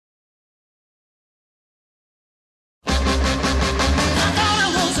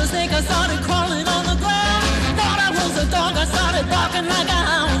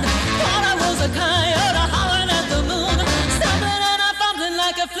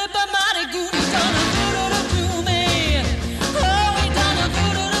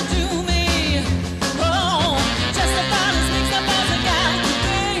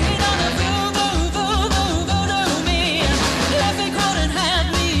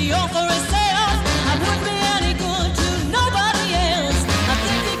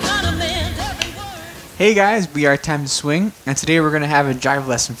Hey guys, we are Time to Swing, and today we're going to have a jive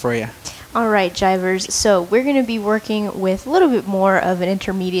lesson for you. Alright, jivers, so we're going to be working with a little bit more of an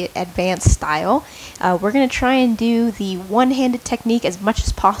intermediate advanced style. We're going to try and do the one-handed technique as much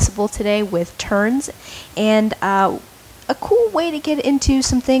as possible today with turns, and a cool way to get into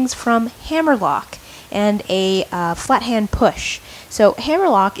some things from Hammerlock and a flat hand push. So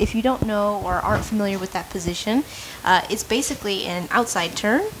Hammerlock, if you don't know or aren't familiar with that position, it's basically an outside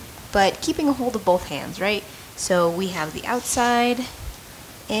turn, but keeping a hold of both hands, right? So we have the outside,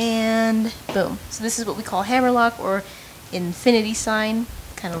 and boom. So this is what we call hammerlock, or infinity sign.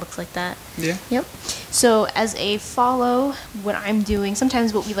 Kind of looks like that. Yeah. Yep. So as a follow, what I'm doing,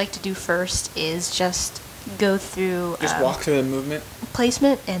 sometimes what we like to do first is just go through... Just walk through the movement.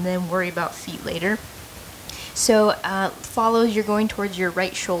 Placement, and then worry about feet later. So follows, you're going towards your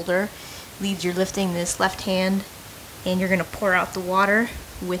right shoulder. Leads, you're lifting this left hand, and you're going to pour out the water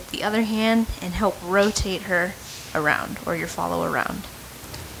with the other hand and help rotate her around, or your follow around.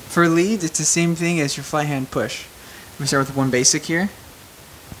 For leads, it's the same thing as your flat hand push. We start with one basic here.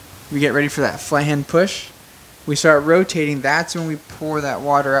 We get ready for that flat hand push. We start rotating. That's when we pour that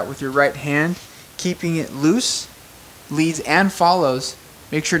water out with your right hand, keeping it loose. Leads and follows.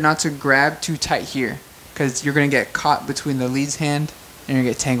 Make sure not to grab too tight here, because you're going to get caught between the leads hand and you're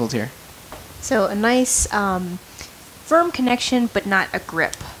going to get tangled here. So a nice firm connection, but not a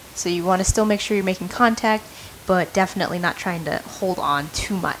grip. So you want to still make sure you're making contact, but definitely not trying to hold on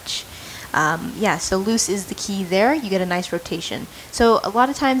too much. Yeah, so loose is the key there. You get a nice rotation. So a lot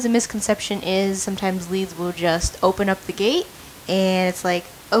of times the misconception is sometimes leads will just open up the gate and it's like,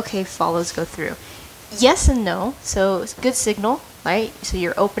 okay, follows go through. Yes and no. So it's a good signal, right? So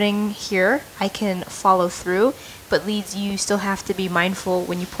you're opening here, I can follow through, but leads, you still have to be mindful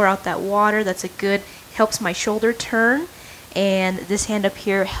when you pour out that water. That's a good, helps my shoulder turn, and this hand up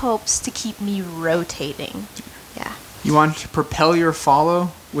here helps to keep me rotating. Yeah. You want to propel your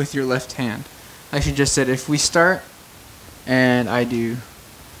follow with your left hand. Like she just said, if we start and I do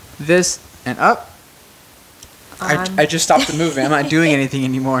this and up, I just stopped the movement. I'm not doing anything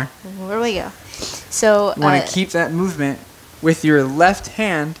anymore. Where we go. So you want to keep that movement with your left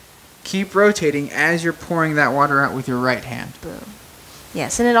hand. Keep rotating as you're pouring that water out with your right hand. Boom.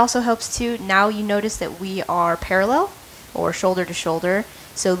 Yes, and it also helps too. Now you notice that we are parallel, or shoulder to shoulder.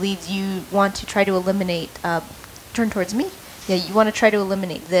 So leads, you want to try to eliminate, turn towards me. Yeah, you want to try to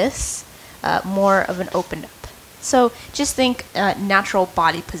eliminate this, more of an opened up. So just think natural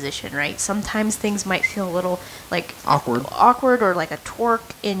body position, right? Sometimes things might feel a little like awkward, or like a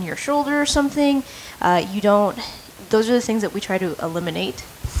torque in your shoulder or something. Those are the things that we try to eliminate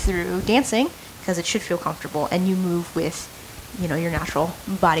through dancing, because it should feel comfortable and you move with, you know, your natural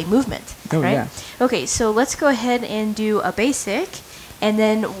body movement. Oh, right? Yeah. Okay, so let's go ahead and do a basic, and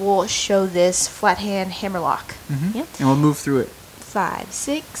then we'll show this flat hand hammerlock. Mm-hmm. Yeah? And we'll move through it. 5,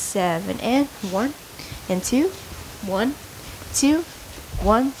 6, 7, and 1 and 2, 1, 2,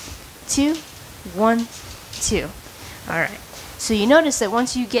 1, 2, 1, 2. All right. So you notice that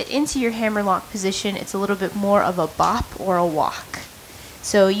once you get into your hammerlock position, it's a little bit more of a bop or a walk.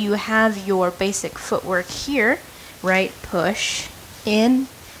 So you have your basic footwork here, right? Push, in,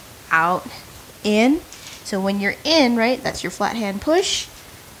 out, in. So when you're in, right, that's your flat hand push.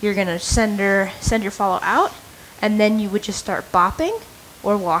 You're going to send your follow out, and then you would just start bopping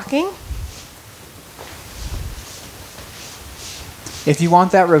or walking. If you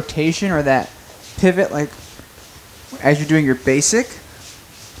want that rotation or that pivot, like as you're doing your basic,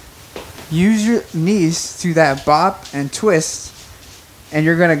 use your knees to that bop and twist, and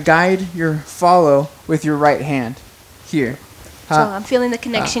you're going to guide your follow with your right hand here. So I'm feeling the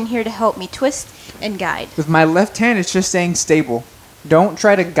connection here to help me twist and guide. With my left hand, it's just staying stable. Don't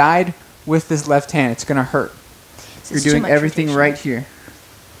try to guide with this left hand. It's going to hurt. So you're doing everything rotation. right here.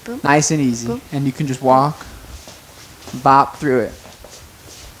 Boom. Nice and easy. Boom. And you can just walk, bop through it.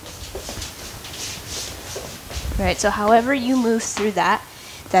 Right, so however you move through that,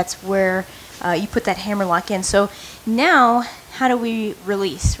 that's where you put that hammerlock in. So now, how do we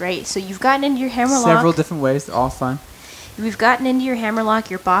release, right? So you've gotten into your hammerlock. Several different ways, they're all fun. We've gotten into your hammerlock,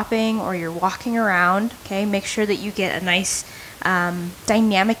 you're bopping or you're walking around, okay? Make sure that you get a nice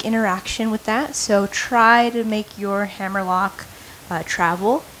dynamic interaction with that. So try to make your hammerlock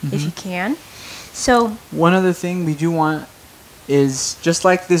travel if you can. So one other thing we do want is just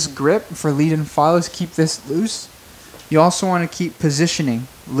like this grip for lead and follows, keep this loose. You also want to keep positioning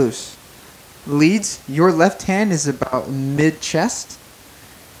loose. Leads, your left hand is about mid-chest,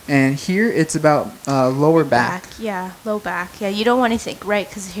 and here it's about lower back. Yeah, low back. Yeah, you don't want anything, right?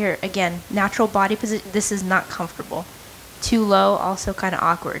 Because here, again, natural body position, this is not comfortable. Too low, also kind of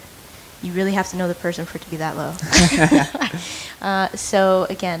awkward. You really have to know the person for it to be that low. So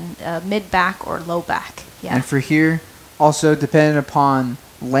again, mid-back or low back. Yeah. And for here, also depending upon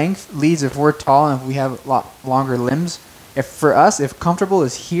length, leads if we're tall and if we have a lot longer limbs. If for us, if comfortable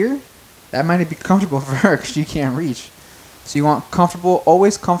is here, that might be comfortable for her because she can't reach. So you want comfortable,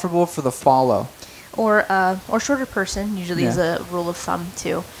 always comfortable for the follow. Or shorter person usually is a rule of thumb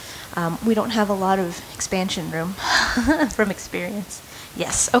too. We don't have a lot of expansion room from experience.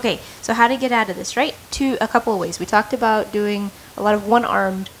 Yes. Okay. So how to get out of this, right? A couple of ways. We talked about doing a lot of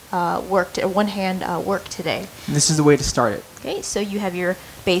one-armed work or one-hand work today. And this is the way to start it. Okay. So you have your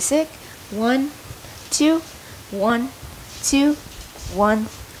basic 1, 2, 1, 2, 1,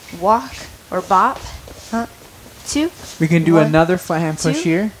 walk or bop. 2. We can do 1, another flat hand push 2,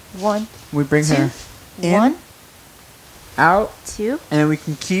 here. 1. We bring 2, her in, 1, out, 2. and then we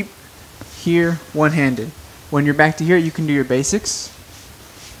can keep here one-handed. When you're back to here, you can do your basics.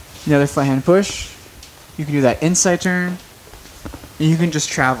 Another flat hand push. You can do that inside turn. And you can just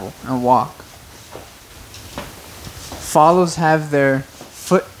travel and walk. Follows have their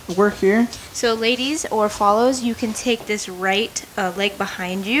footwork here. So ladies or follows, you can take this right leg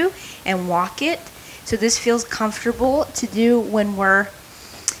behind you and walk it. So this feels comfortable to do when we're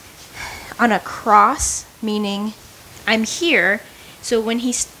on a cross, meaning I'm here. So when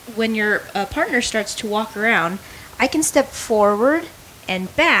your partner starts to walk around, I can step forward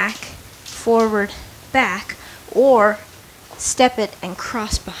and back, forward, back, or step it and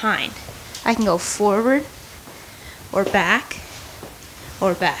cross behind. I can go forward or back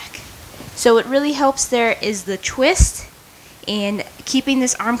or back. So what really helps there is the twist and keeping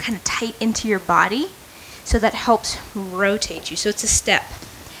this arm kind of tight into your body, so that helps rotate you. So it's a step.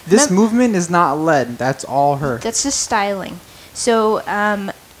 This movement is not led. That's all her. That's just styling. So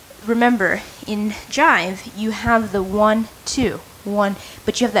remember, in jive, you have the 1, 2, 1,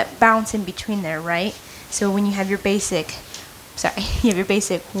 but you have that bounce in between there, right? So when you have your basic, you have your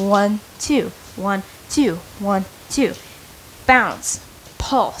basic 1, 2, 1, 2, 1, 2, bounce,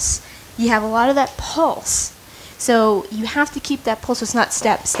 pulse. You have a lot of that pulse. So you have to keep that pulse. So it's not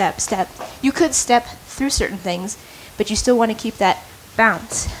step, step, step. You could step through certain things, but you still want to keep that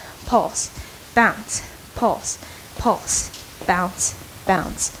bounce, pulse, bounce, pulse, pulse, bounce,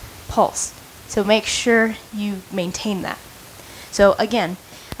 bounce, pulse. So make sure you maintain that. So again,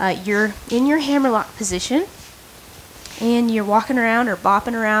 you're in your hammerlock position, and you're walking around or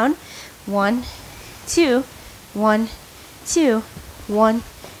bopping around. 1, 2, 1, 2, 1,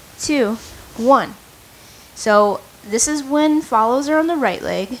 2, 1. So this is when follows are on the right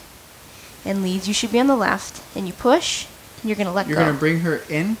leg, and leads you should be on the left. And you push, and you're gonna let go. You're gonna bring her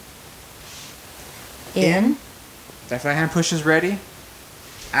in. In. That flat hand push is ready.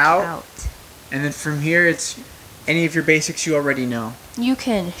 Out. And then from here, it's any of your basics you already know. You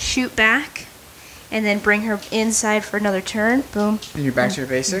can shoot back, and then bring her inside for another turn. Boom. And you're back to your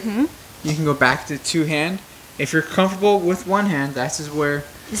basic. You can go back to two-hand. If you're comfortable with one hand, this is where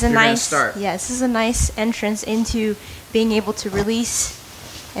you're gonna start. Yeah, this is a nice entrance into being able to release,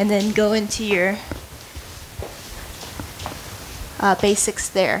 and then go into your basics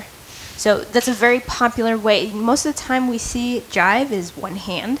there. So that's a very popular way. Most of the time we see jive is one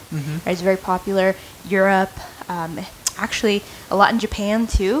hand. Right? It's very popular. Europe, actually a lot in Japan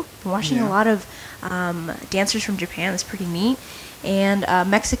too. I'm watching a lot of dancers from Japan. That's pretty neat. And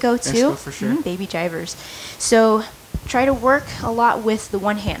Mexico too. Mexico for sure. Baby jivers. So try to work a lot with the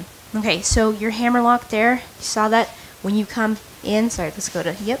one hand. Okay, so your hammerlock there, you saw that when you come in. Sorry, let's go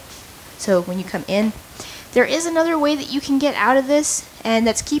to, So when you come in, there is another way that you can get out of this, and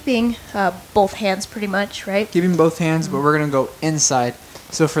that's keeping both hands pretty much, right? Keeping both hands, but we're going to go inside.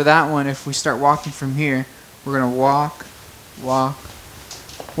 So for that one, if we start walking from here, we're going to walk, walk.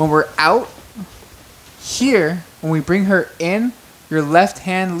 When we're out here, when we bring her in, your left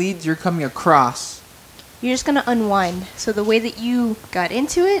hand leads, you're coming across. You're just going to unwind. So the way that you got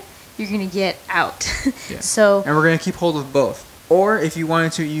into it, you're going to get out. So, and we're going to keep hold of both. Or if you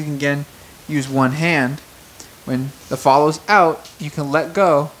wanted to, you can again use one hand. When the follow's out, you can let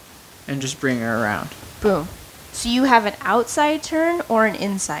go and just bring her around. Boom. So you have an outside turn or an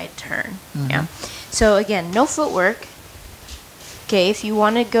inside turn. Yeah. So again, no footwork. Okay, if you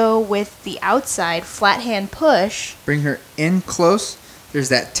want to go with the outside flat hand push, bring her in close. There's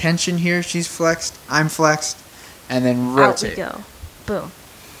that tension here. She's flexed. I'm flexed. and then out we rotate. go. Boom.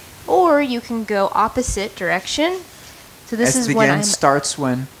 Or you can go opposite direction. So this is when I'm starts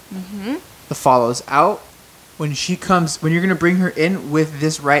when the follow's out. When she comes, when you're gonna bring her in with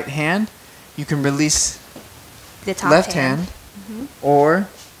this right hand, you can release the top left hand, or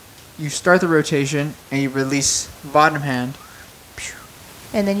you start the rotation and you release bottom hand.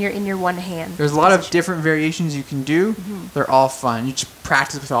 And then you're in your one hand. There's a lot of different variations you can do. They're all fun. You just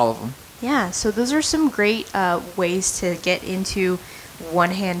practice with all of them. Yeah, so those are some great ways to get into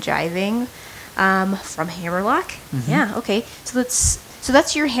one-hand jiving from Hammerlock. Yeah, okay. So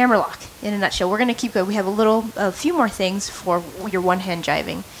that's your Hammerlock in a nutshell. We're going to keep going. We have a few more things for your one-hand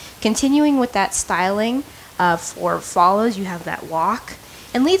jiving. Continuing with that styling for follows, you have that walk.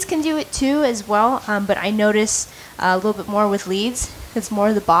 And leads can do it too as well, but I notice a little bit more with leads. It's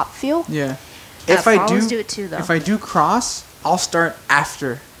more the bop feel. Yeah. If I do it too, though. If I do cross, I'll start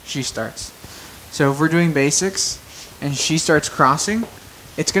after she starts. So if we're doing basics and she starts crossing,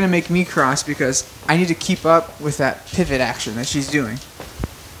 it's going to make me cross because I need to keep up with that pivot action that she's doing.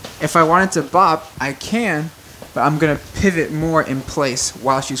 If I wanted to bop, I can, but I'm going to pivot more in place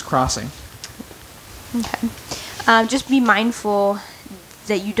while she's crossing. Okay. Just be mindful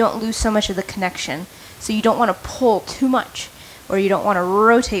that you don't lose so much of the connection. So you don't want to pull too much, or you don't want to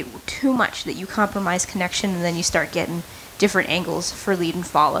rotate too much that you compromise connection and then you start getting different angles for lead and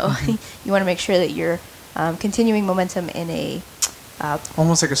follow. You want to make sure that you're continuing momentum in a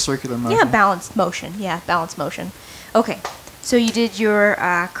almost like a circular motion. Yeah, balanced motion. Yeah, balanced motion. Okay, so you did your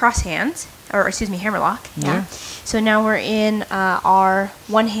cross hands, or excuse me, Hammerlock. Yeah. So now we're in our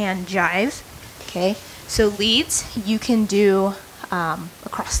one-hand jive. Okay, so leads you can do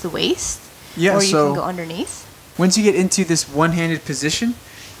across the waist, or you can go underneath. Once you get into this one-handed position,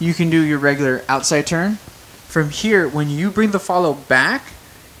 you can do your regular outside turn. From here, when you bring the follow back,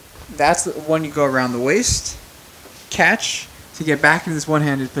 that's the one you go around the waist, catch to get back into this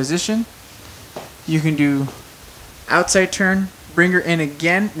one-handed position. You can do outside turn, bring her in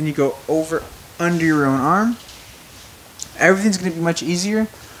again, then you go over under your own arm. Everything's going to be much easier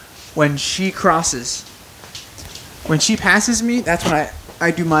when she crosses. When she passes me, that's when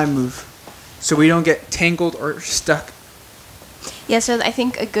I do my move, so we don't get tangled or stuck. Yeah, so I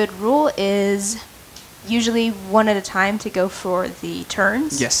think a good rule is usually one at a time to go for the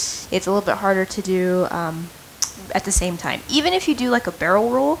turns. Yes. It's a little bit harder to do at the same time. Even if you do like a barrel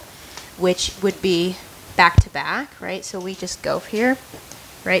roll, which would be back to back, right? So we just go here,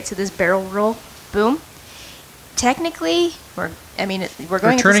 right? So this barrel roll, boom. Technically, we're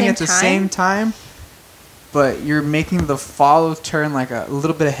going turning at the same time, but you're making the follow turn like a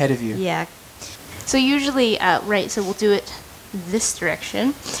little bit ahead of you. Yeah. So usually, right, so we'll do it this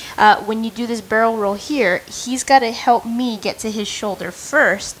direction. When you do this barrel roll here, he's got to help me get to his shoulder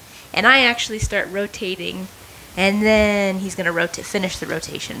first, and I actually start rotating, and then he's going to finish the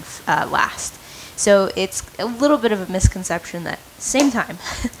rotation last. So it's a little bit of a misconception that same time.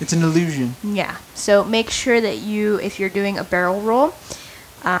 It's an illusion. Yeah. So make sure that if you're doing a barrel roll,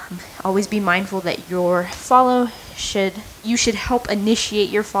 always be mindful that your follow you should help initiate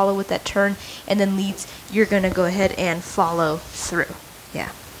your follow with that turn, and then leads, you're going to go ahead and follow through.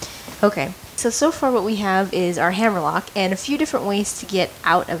 Yeah. Okay. So far what we have is our Hammerlock and a few different ways to get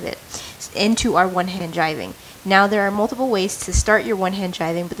out of it into our one-hand jiving. Now there are multiple ways to start your one-hand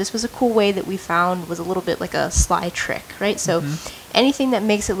jiving, but this was a cool way that we found was a little bit like a sly trick, right? So anything that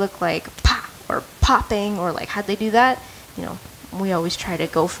makes it look like pop or popping, or like how'd they do that? We always try to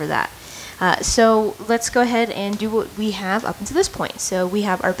go for that. So let's go ahead and do what we have up until this point. So we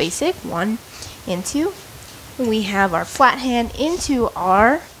have our basic 1 into, we have our flat hand into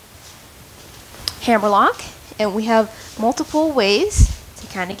our Hammerlock, and we have multiple ways to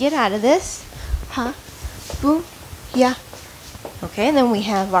kind of get out of this. Boom, yeah. Okay, and then we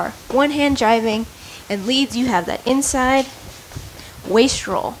have our one-hand jiving, and leads, you have that inside waist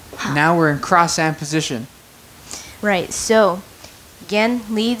roll. Now we're in cross hand position. Right, so again,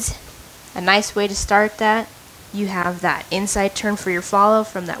 leads, a nice way to start that. You have that inside turn for your follow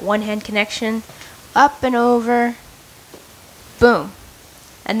from that one-hand connection, up and over, boom.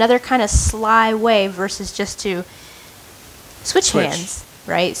 Another kind of sly way versus just to switch hands,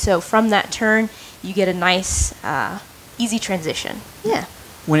 right? So from that turn, you get a nice, easy transition. Yeah.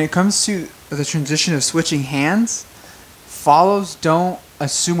 When it comes to the transition of switching hands, follows don't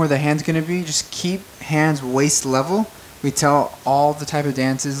assume where the hand's going to be. Just keep hands waist level. We tell all the type of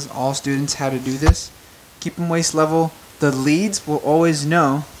dances, all students how to do this. Keep them waist level. The leads will always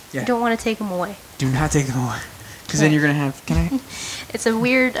know. Yeah. You don't want to take them away. Do not take them away. Because then you're going to have... Can I? It's a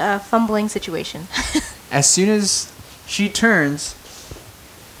weird fumbling situation. As soon as she turns,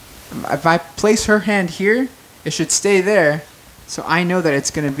 if I place her hand here, it should stay there, so I know that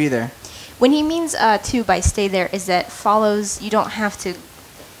it's going to be there. When he means to by stay there is that follows, you don't have to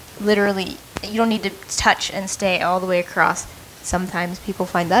literally, you don't need to touch and stay all the way across. Sometimes people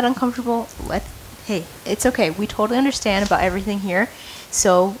find that uncomfortable. Hey, it's okay. We totally understand about everything here.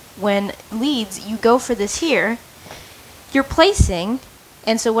 So when leads, you go for this here, you're placing,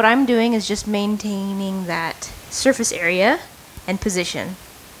 and so what I'm doing is just maintaining that surface area and position.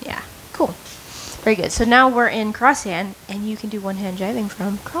 Yeah, cool. Very good. So now we're in crosshand, and you can do one-hand jiving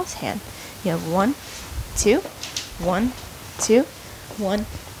from crosshand. You have 1, 2, 1, 2, 1,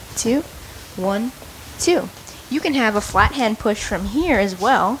 2, 1, 2. You can have a flat hand push from here as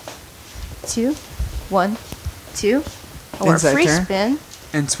well. 2, 1, 2, or Inside a free turn. spin.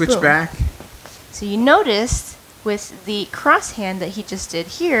 And switch Boom. back. So you noticed with the cross hand that he just did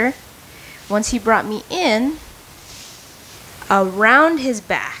here, once he brought me in, around his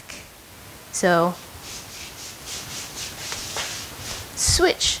back. So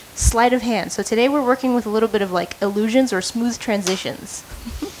switch, sleight of hand. So today we're working with a little bit of like illusions or smooth transitions.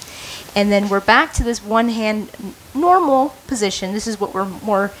 And then we're back to this one hand normal position. This is what we're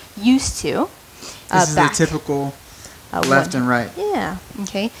more used to. This is back. the typical left and right. Yeah,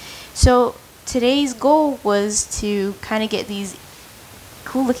 okay. So today's goal was to kind of get these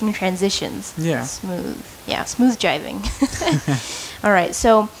cool looking transitions. Yeah. Smooth. Yeah, smooth jiving. All right,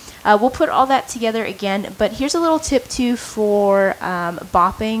 so we'll put all that together again, but here's a little tip too for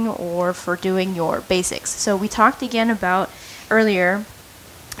bopping or for doing your basics. So we talked again about earlier,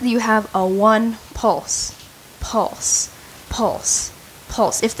 you have a 1 pulse, pulse, pulse,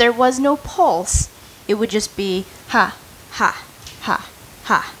 pulse. If there was no pulse, it would just be ha, ha, ha,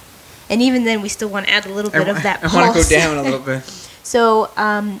 ha. And even then, we still want to add a little bit of that pulse. I want to go down a little bit. So,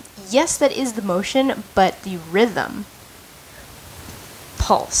 yes, that is the motion, but the rhythm,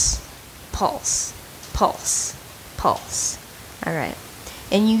 pulse, pulse, pulse, pulse. All right.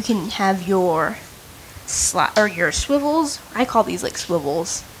 And you can have your your swivels. I call these like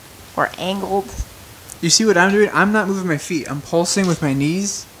swivels or angled. You see what I'm doing? I'm not moving my feet. I'm pulsing with my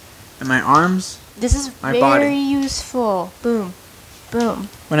knees and my arms. This is My very body. useful. Boom, boom.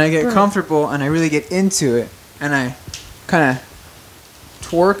 When I get Boom. comfortable and I really get into it and I kind of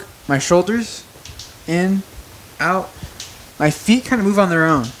twerk my shoulders in, out, my feet kind of move on their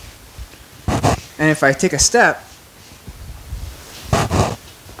own. And if I take a step,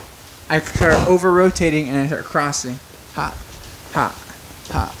 I start over-rotating and I start crossing. Ha, ha,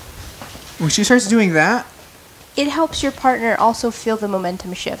 ha. When she starts doing that, It helps your partner also feel the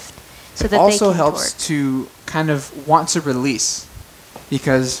momentum shift, so that it also they can helps twerk. to kind of want to release.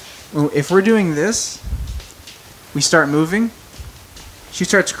 Because if we're doing this, we start moving, she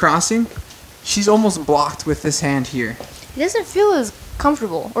starts crossing, she's almost blocked with this hand here. It doesn't feel as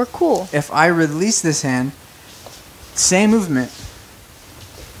comfortable or cool. If I release this hand, same movement,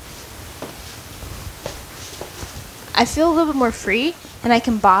 I feel a little bit more free, and I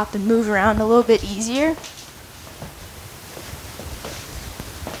can bop and move around a little bit easier.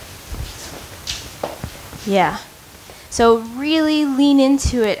 Yeah. So really lean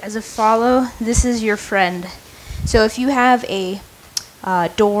into it as a follow. This is your friend. So if you have a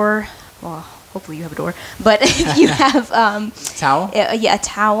door, well, hopefully you have a door, but if you have towel. a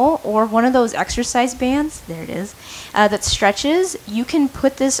towel or one of those exercise bands, there it is, that stretches, you can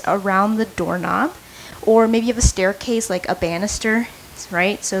put this around the doorknob, or maybe you have a staircase like a banister,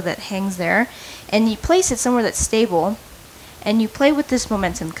 right, so that hangs there, and you place it somewhere that's stable, and you play with this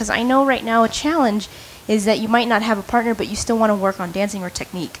momentum, because I know right now a challenge is that you might not have a partner, but you still want to work on dancing or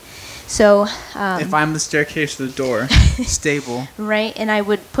technique. So If I'm the staircase to the door, stable. right, and I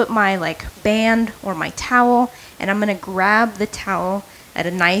would put my like band or my towel, and I'm gonna grab the towel at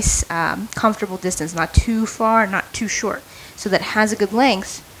a nice comfortable distance, not too far, not too short, so that it has a good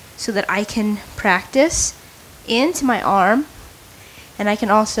length, so that I can practice into my arm, and I can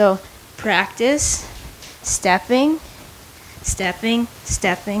also practice stepping, stepping,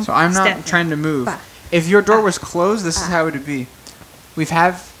 stepping. So I'm not stepping. trying to move. Ba. If your door Ah. was closed, this is how it would be. We've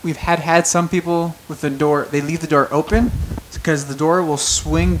had some people with the door, they leave the door open because the door will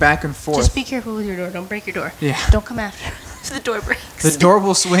swing back and forth. Just be careful with your door. Don't break your door. Yeah. Don't come after the door breaks. The door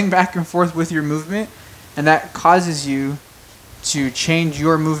will swing back and forth with your movement, and that causes you to change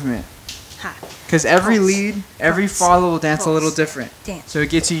your movement. Ha. Because every Pulse. lead, every Pulse. follow will dance a little Pulse. different. Dance. So it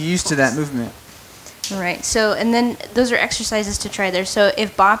gets you used to that movement. All right. So, and then those are exercises to try there. So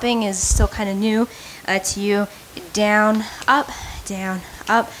if bopping is still kind of new to you, down, up, down,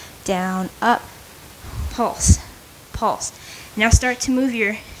 up, down, up, pulse, pulse. Now start to move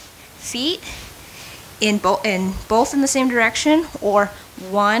your feet in both in the same direction, or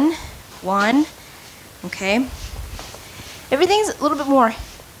one, Okay? Everything's a little bit more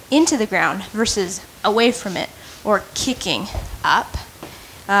into the ground versus away from it or kicking up.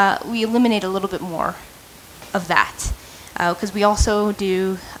 We eliminate a little bit more of that because we also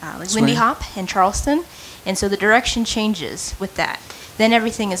do like Lindy Hop and Charleston, and so the direction changes with that. Then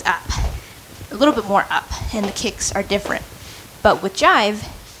everything is up, a little bit more up, and the kicks are different. But with jive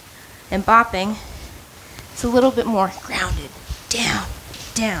and bopping, it's a little bit more grounded, down,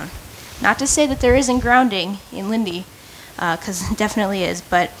 down. Not to say that there isn't grounding in Lindy, because it definitely is,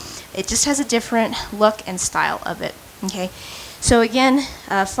 but it just has a different look and style of it. Okay, so again,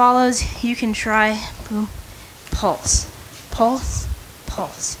 follows, you can try boom, pulse, pulse,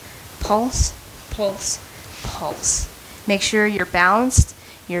 pulse, pulse, pulse, pulse. Make sure you're balanced,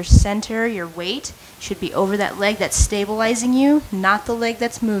 your center, your weight should be over that leg that's stabilizing you, not the leg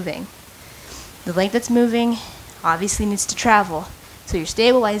that's moving. The leg that's moving obviously needs to travel, so your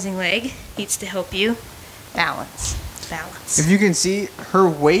stabilizing leg needs to help you balance. Balance. If you can see, her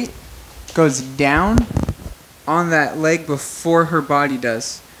weight goes down on that leg before her body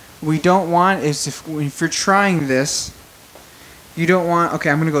does. What we don't want is if you're trying this, you don't want, okay,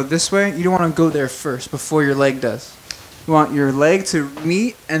 I'm going to go this way. You don't want to go there first before your leg does. You want your leg to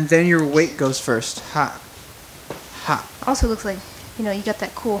meet and then your weight goes first. Ha. Ha. Also looks like, you know, you got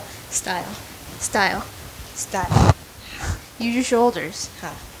that cool style. Style. Style. Use your shoulders.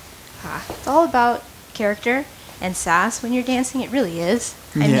 Ha. Ha. It's all about character and sass when you're dancing. It really is.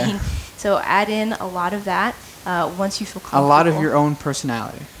 I mean, so add in a lot of that once you feel comfortable. A lot of your own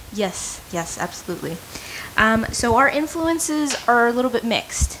personality. Yes, yes, absolutely. So our influences are a little bit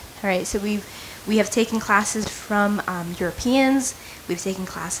mixed. All right, so we have taken classes from Europeans. We've taken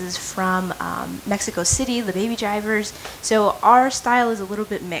classes from Mexico City, the baby drivers. So our style is a little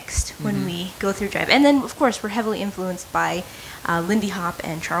bit mixed when we go through jive. And then, of course, we're heavily influenced by Lindy Hop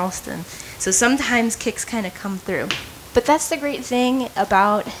and Charleston. So sometimes kicks kind of come through. But that's the great thing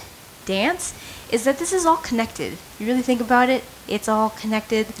about dance, is that this is all connected. You really think about it, it's all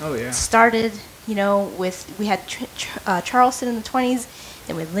connected. Oh, yeah. It started, you know, with, we had Charleston in the 20s,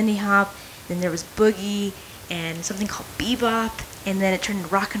 then with Lindy Hop, then there was boogie and something called bebop, and then it turned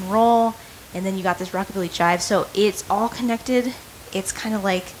into rock and roll, and then you got this rockabilly jive. So it's all connected. It's kind of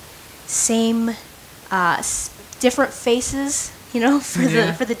like same, different faces, you know, for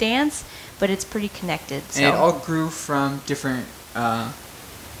the dance, but it's pretty connected. So. And it all grew from different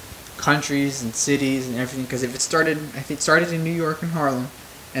countries and cities and everything. Because if it started, I think it started in New York and Harlem,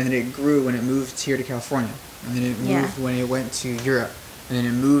 and then it grew when it moved here to California, and then it moved when it went to Europe. And then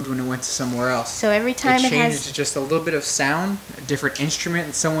it moved when it went to somewhere else. So every time it changed to just a little bit of sound, a different instrument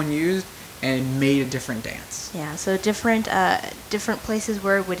that someone used, and made a different dance. Yeah, so different places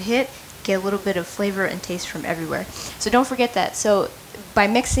where it would hit, get a little bit of flavor and taste from everywhere. So don't forget that. So by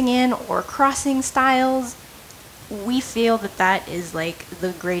mixing in or crossing styles, we feel that that is like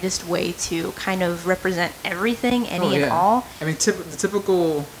the greatest way to kind of represent everything, and all. I mean, the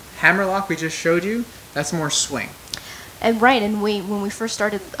typical Hammerlock we just showed you, that's more swing. And right, and when we first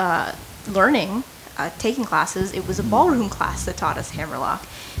started learning, taking classes, it was a ballroom class that taught us Hammerlock.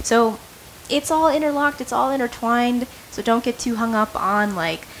 So it's all interlocked, it's all intertwined. So don't get too hung up on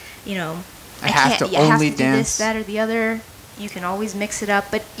like, you know, I have to only do dance this, that, or the other. You can always mix it up,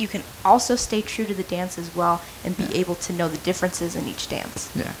 but you can also stay true to the dance as well and be able to know the differences in each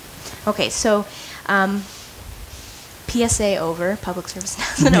dance. Yeah. Okay, so PSA over, public service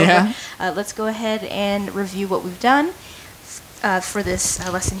announcement over. Let's go ahead and review what we've done for this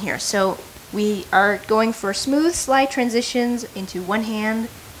lesson here. So we are going for smooth slide transitions into one hand.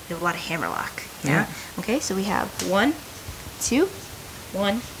 We have a lot of Hammerlock. Yeah. Okay, so we have 1, 2,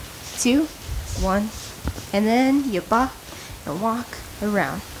 1, 2, 1, and then you bop and walk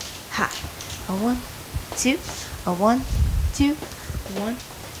around. Ha. A 1, 2, a 1, 2, 1,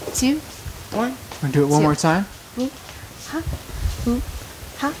 2, 1. Want to do it one more time? Ooh, ha, ooh,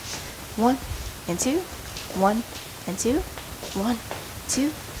 ha. 1 and 2, 1 and 2, 1, 2,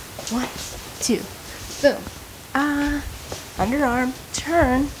 1, 2. Boom. Underarm,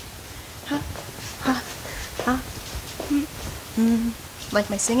 turn. Ha, ha, ha. Like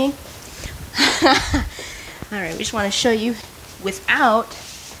my singing? Alright, we just want to show you without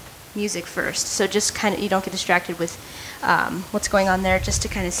music first. So just kind of, you don't get distracted with what's going on there, just to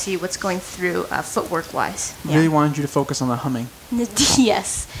kind of see what's going through footwork-wise. Yeah. Really wanted you to focus on the humming.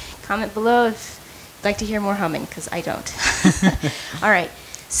 Yes. Comment below if you'd like to hear more humming, because I don't. Alright,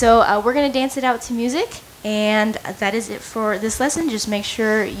 so we're going to dance it out to music, and that is it for this lesson. Just make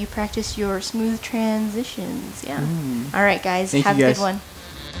sure you practice your smooth transitions. Yeah. Alright, guys. Have a good one.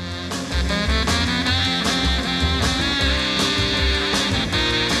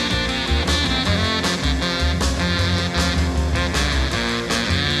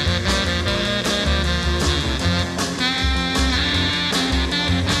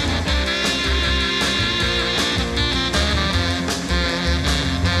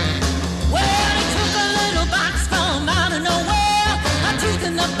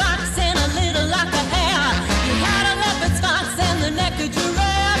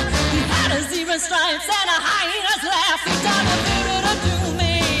 stripes.